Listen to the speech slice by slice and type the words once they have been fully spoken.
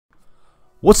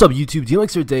What's up YouTube,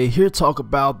 DMX today, here to talk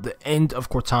about the end of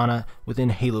Cortana within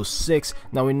Halo 6.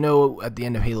 Now we know at the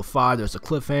end of Halo 5 there's a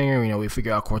cliffhanger, we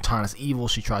figure out Cortana's evil,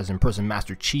 she tries to imprison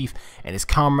Master Chief and his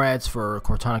comrades for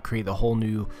Cortana to create a whole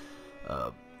new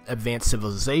advanced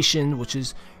civilization, which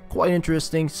is quite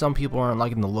interesting. Some people aren't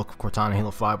liking the look of Cortana in Halo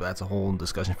 5, but that's a whole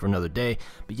discussion for another day.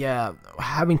 But yeah,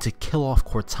 having to kill off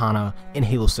Cortana in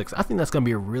Halo 6, I think that's going to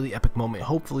be a really epic moment.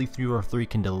 Hopefully 3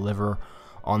 can deliver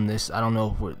on this. I don't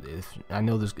know if I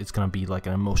know it's gonna be like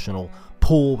an emotional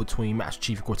pull between Master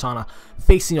Chief and Cortana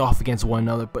facing off against one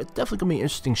another, but it's definitely gonna be an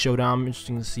interesting showdown.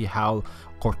 Interesting to see how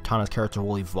Cortana's character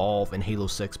will evolve in Halo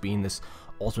 6, being this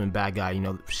ultimate bad guy.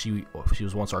 She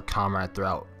was once our comrade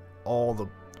throughout all the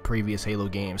previous Halo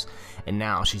games, and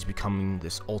now she's becoming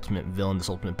this ultimate villain, this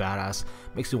ultimate badass.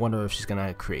 Makes me wonder if she's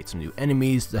gonna create some new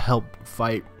enemies to help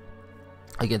fight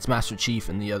against Master Chief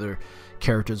and the other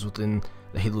characters within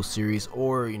the Halo series,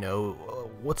 or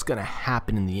what's gonna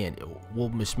happen in the end. Will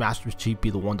Master Chief be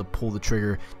the one to pull the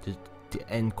trigger to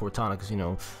end Cortana? Because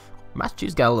Master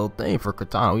Chief's got a little thing for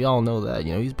Cortana. We all know that.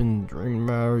 He's been dreaming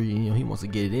about her. He wants to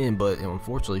get it in, but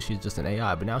unfortunately she's just an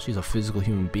AI. But now she's a physical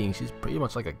human being. She's pretty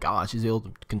much like a god. She's able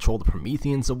to control the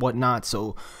Prometheans and whatnot.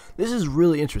 So this is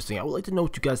really interesting. I would like to know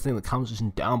what you guys think in the comment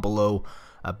section down below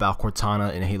about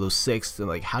Cortana in Halo 6. And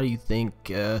like, how do you think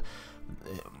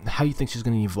she's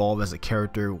going to evolve as a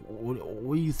character?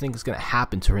 What do you think is going to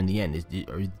happen to her in the end?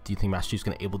 Or do you think Master Chief's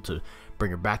going to be able to bring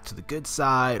her back to the good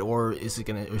side, or is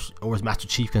Master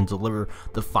Chief going to deliver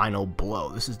the final blow?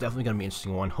 This is definitely going to be an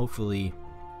interesting one. Hopefully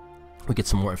we get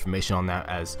some more information on that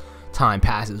as time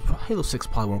passes. Halo 6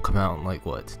 probably won't come out in like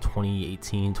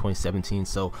 2018, 2017,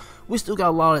 so we still got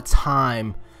a lot of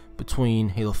time between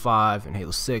Halo 5 and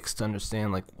Halo 6 to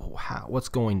understand like what's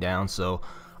going down. So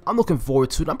I'm looking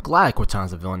forward to it. I'm glad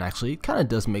Cortana's a villain, actually. It kind of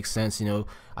does make sense.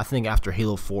 I think after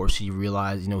Halo 4 she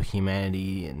realized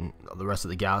humanity and the rest of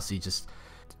the galaxy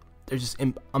they're just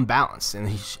unbalanced, and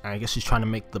I guess she's trying to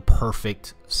make the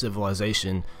perfect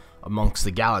civilization amongst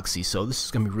the galaxy. So this is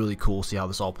gonna be really cool, see how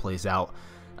this all plays out.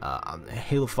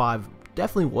 Halo 5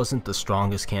 definitely wasn't the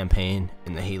strongest campaign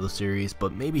in the Halo series,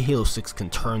 but maybe Halo 6 can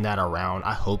turn that around.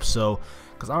 I hope so,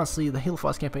 because honestly the Halo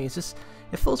 5 campaign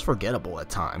it feels forgettable at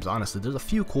times. Honestly, there's a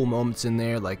few cool moments in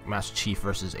there, like Master Chief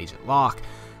versus Agent Locke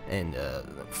and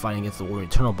fighting against the Warrior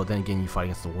Eternal, but then again you fight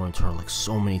against the Warrior Eternal like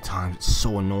so many times. It's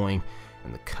so annoying,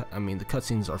 and the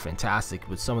cutscenes are fantastic,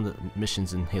 but some of the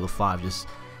missions in Halo 5 it's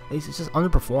just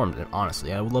underperformed. And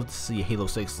honestly, I would love to see Halo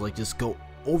 6 like just go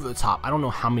over the top. I don't know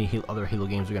how many other Halo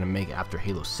games are gonna make after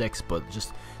Halo 6, but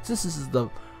just since this is the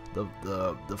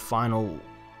final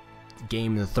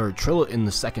game in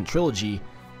the second trilogy,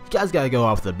 you guys gotta go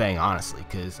out with a bang, honestly,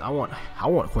 because I want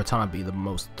Cortana to be the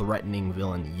most threatening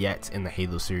villain yet in the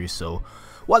Halo series. So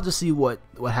we'll have to see what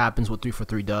happens, what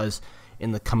 343 does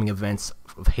in the coming events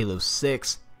of Halo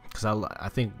 6. Because I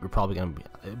think we're probably gonna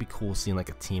it'd be cool seeing like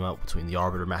a team up between the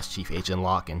Arbiter, Master Chief, Agent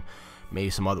Locke, and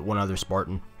maybe one other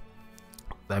Spartan.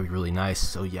 That'd be really nice.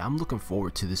 So yeah, I'm looking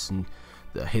forward to this in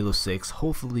the Halo 6.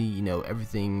 Hopefully,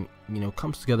 everything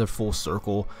comes together full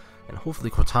circle, and hopefully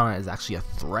Cortana is actually a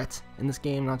threat in this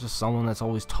game, not just someone that's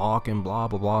always talking blah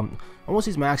blah blah. I want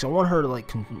to see some action. I want her to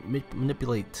like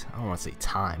manipulate, I don't want to say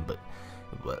time,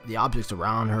 but the objects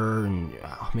around her, and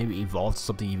maybe evolve to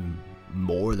something even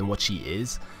more than what she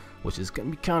is, which is gonna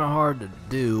be kind of hard to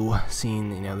do,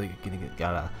 seeing they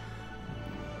gotta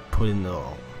put in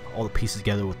all the pieces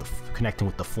together with connecting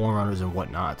with the Forerunners and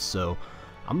whatnot. So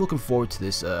I'm looking forward to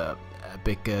this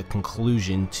epic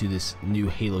conclusion to this new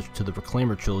Halo, to the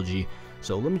Reclaimer trilogy.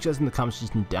 So let me just in the comment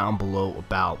section down below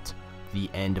about the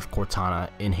end of Cortana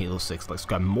in Halo 6. Like,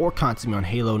 subscribe more content on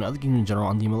Halo and other games in general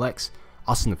on DMLX.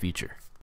 I'll see you in the future.